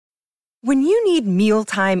When you need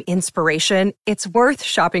mealtime inspiration, it's worth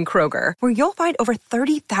shopping Kroger, where you'll find over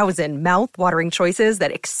 30,000 mouth-watering choices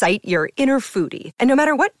that excite your inner foodie. And no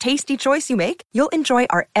matter what tasty choice you make, you'll enjoy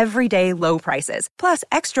our everyday low prices, plus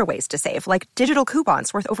extra ways to save, like digital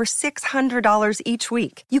coupons worth over $600 each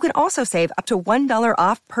week. You can also save up to $1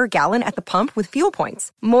 off per gallon at the pump with fuel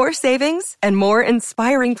points. More savings and more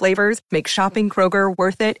inspiring flavors make shopping Kroger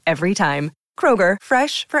worth it every time. Kroger,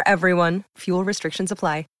 fresh for everyone. Fuel restrictions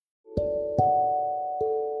apply.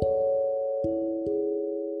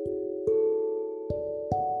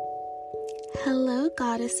 Hello,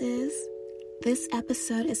 goddesses. This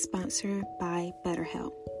episode is sponsored by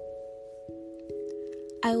BetterHelp.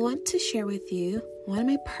 I want to share with you one of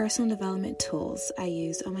my personal development tools I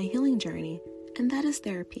use on my healing journey, and that is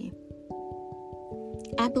therapy.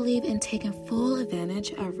 I believe in taking full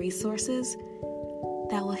advantage of resources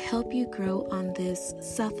that will help you grow on this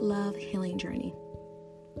self-love healing journey.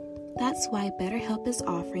 That's why BetterHelp is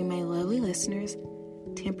offering my lovely listeners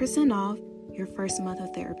 10% off your first month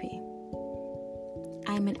of therapy.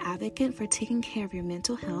 I'm an advocate for taking care of your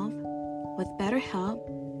mental health. With BetterHelp,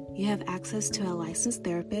 you have access to a licensed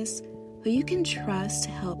therapist who you can trust to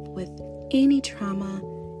help with any trauma,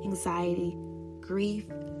 anxiety, grief,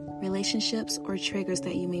 relationships, or triggers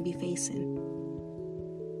that you may be facing.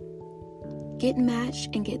 Get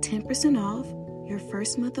matched and get 10% off your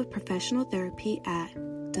first month of professional therapy at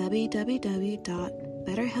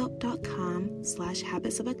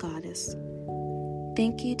www.betterhelp.com/habitsofagagoddess.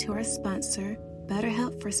 Thank you to our sponsor,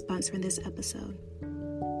 BetterHelp, for sponsoring this episode.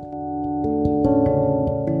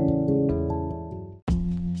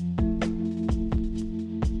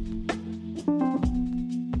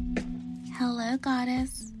 Hello,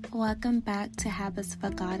 goddess. Welcome back to Habits of a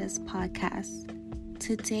Goddess podcast.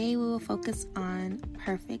 Today we will focus on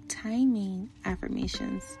perfect timing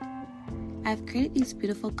affirmations. I've created these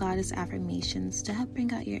beautiful goddess affirmations to help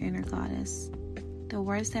bring out your inner goddess. The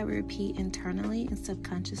words that we repeat internally and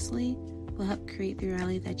subconsciously will help create the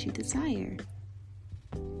reality that you desire.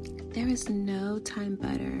 There is no time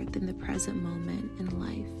better than the present moment in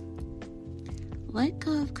life. Let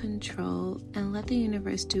go of control and let the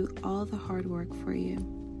universe do all the hard work for you.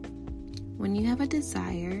 When you have a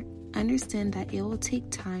desire, understand that it will take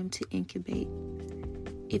time to incubate.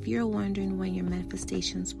 If you're wondering when your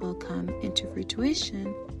manifestations will come into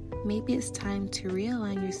fruition, maybe it's time to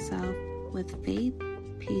realign yourself with faith,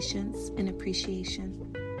 patience, and appreciation.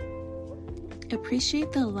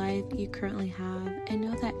 Appreciate the life you currently have and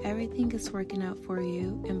know that everything is working out for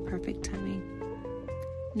you in perfect timing.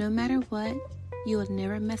 No matter what, you will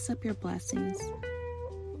never mess up your blessings.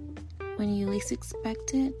 When you least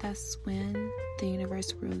expect it, that's when the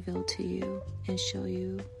universe will reveal to you and show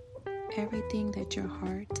you everything that your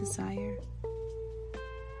heart desires.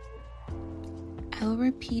 I will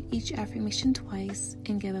repeat each affirmation twice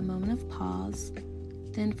and give a moment of pause,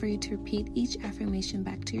 then for you to repeat each affirmation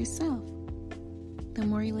back to yourself. The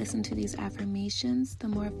more you listen to these affirmations, the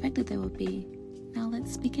more effective they will be. Now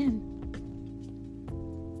let's begin.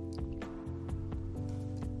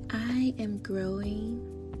 I am growing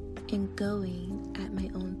and going at my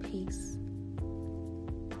own pace.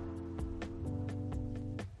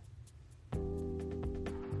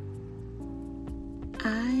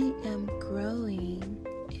 I am growing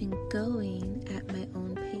and going at my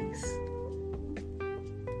own pace.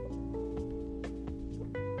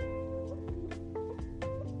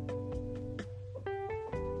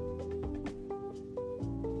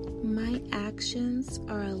 My actions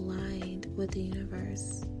are aligned with the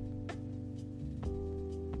universe.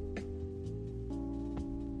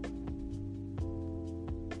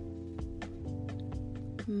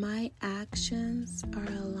 My actions are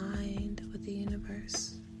aligned with the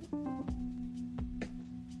universe.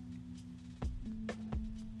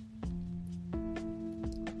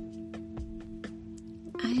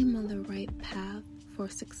 I am on the right path for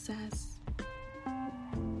success.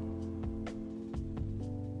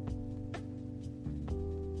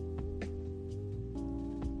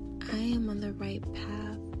 I am on the right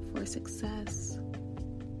path for success.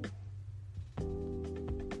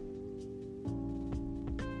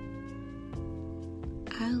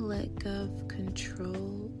 I let go of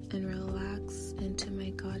control and relax into my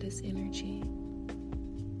goddess energy.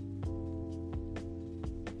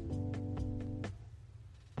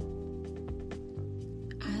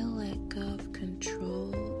 I let go of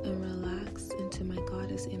control and relax into my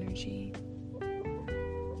goddess energy.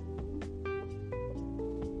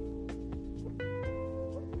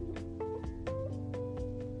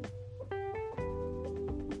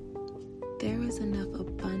 There is enough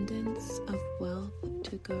abundance of wealth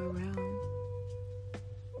to go around.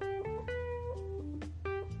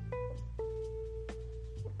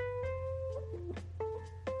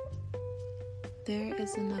 There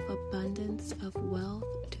is enough abundance of wealth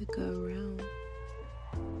to go around.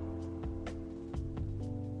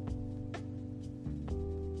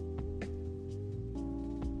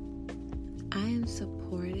 I am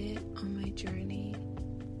supported on my journey.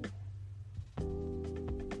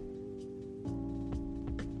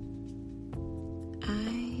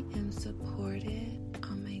 I am supported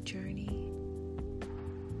on my journey.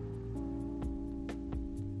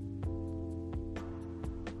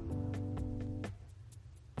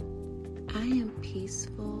 I am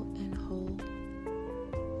peaceful and whole.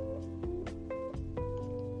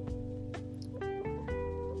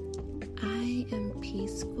 I am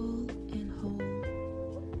peaceful and whole.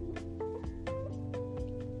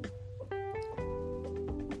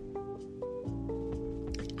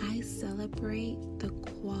 I celebrate the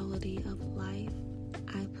quality of life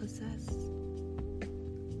I possess.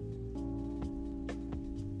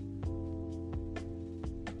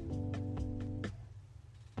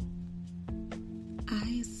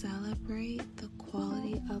 I celebrate the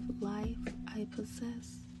quality of life I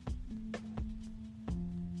possess.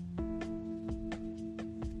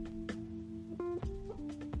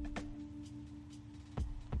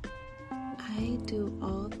 I do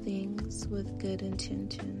all things with good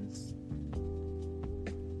intentions.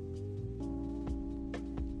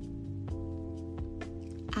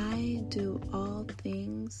 I do all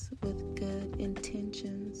things with good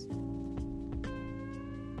intentions.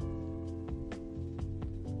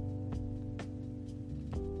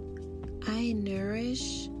 I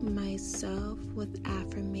nourish myself with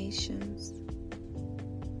affirmations.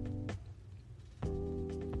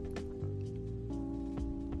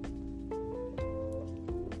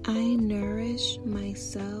 I nourish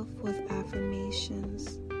myself with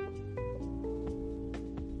affirmations.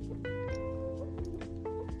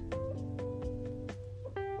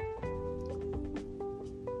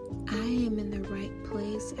 I am in the right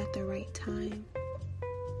place at the right time.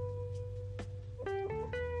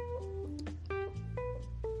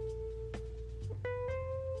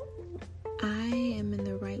 I am in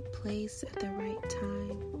the right place at the right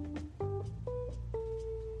time.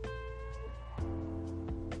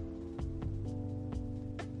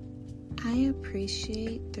 I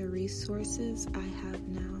appreciate the resources I have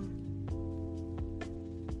now.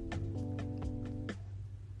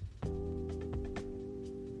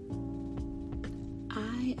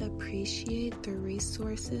 I appreciate the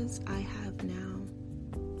resources I have now.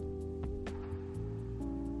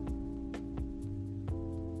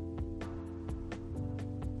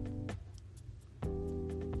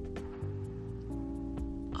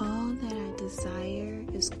 All that I desire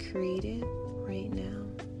is created right now.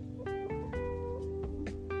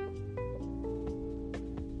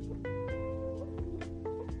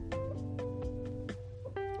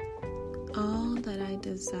 All that I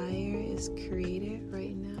desire is created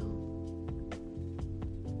right now.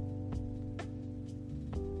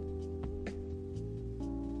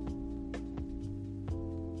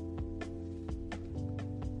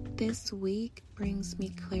 This week brings me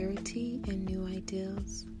clarity and new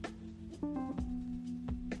ideas.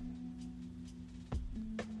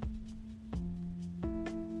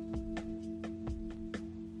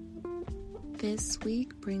 This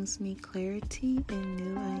week brings me clarity and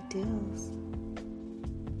new ideas.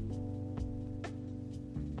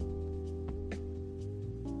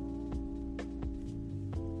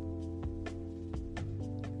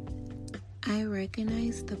 I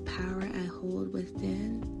recognize the power I hold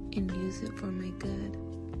within and use it for my good.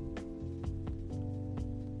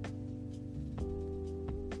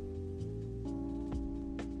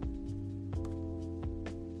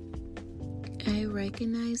 I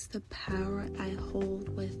recognize the power I hold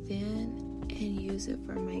within and use it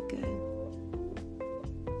for my good.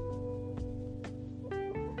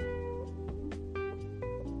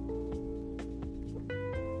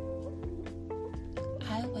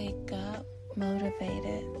 I wake up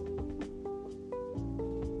motivated.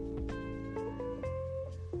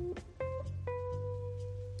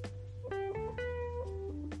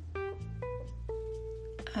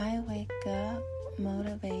 I wake up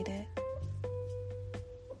motivated.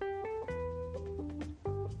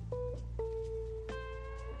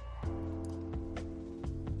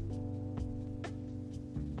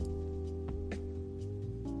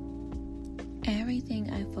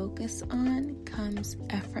 Everything I focus on comes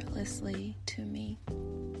effortlessly to me.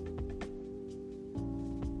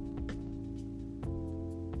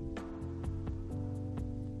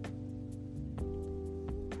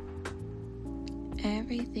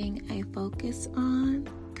 Everything I focus on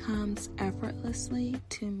comes effortlessly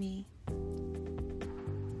to me.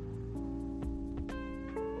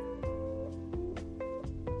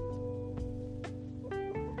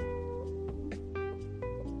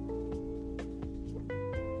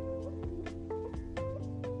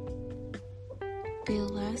 The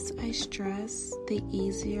less I stress, the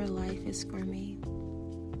easier life is for me.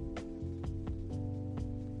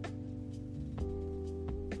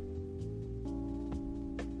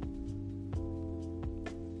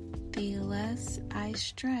 The less I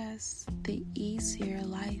stress, the easier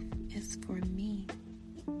life is for me.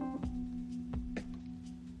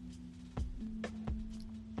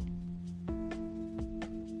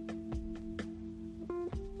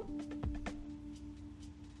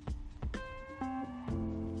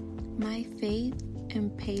 My faith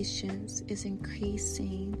and patience is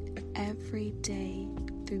increasing every day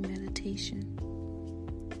through meditation.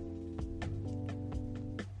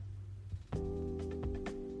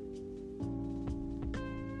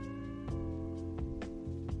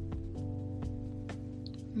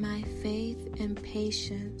 My faith and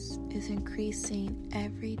patience is increasing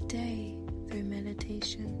every day through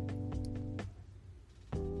meditation.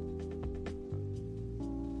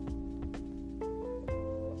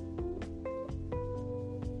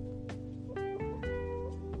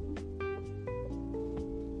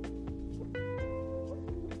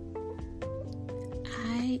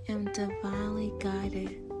 I am divinely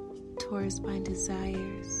guided towards my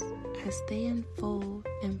desires as they unfold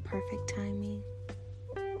in perfect timing.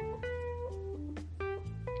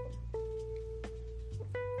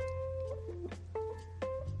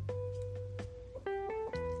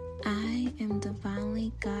 I am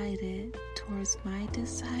divinely guided towards my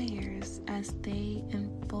desires as they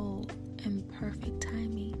unfold in perfect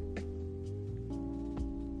timing.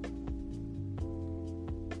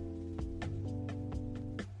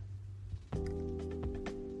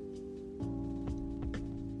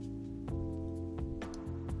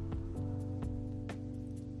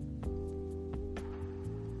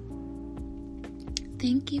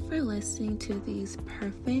 Thank you for listening to these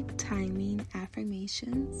perfect timing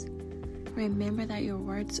affirmations. Remember that your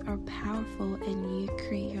words are powerful and you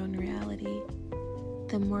create your own reality.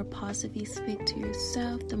 The more positive you speak to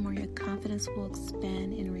yourself, the more your confidence will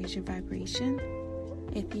expand and raise your vibration.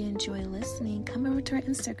 If you enjoy listening, come over to our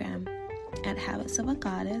Instagram at Habits of a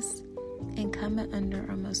Goddess and comment under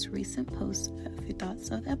our most recent post of your thoughts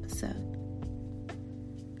of the episode.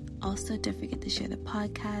 Also, don't forget to share the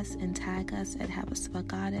podcast and tag us at Habits of a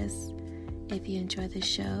Goddess. If you enjoy the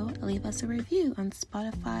show, leave us a review on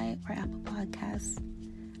Spotify or Apple Podcasts.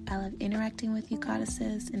 I love interacting with you,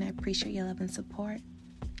 goddesses, and I appreciate your love and support.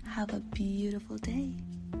 Have a beautiful day.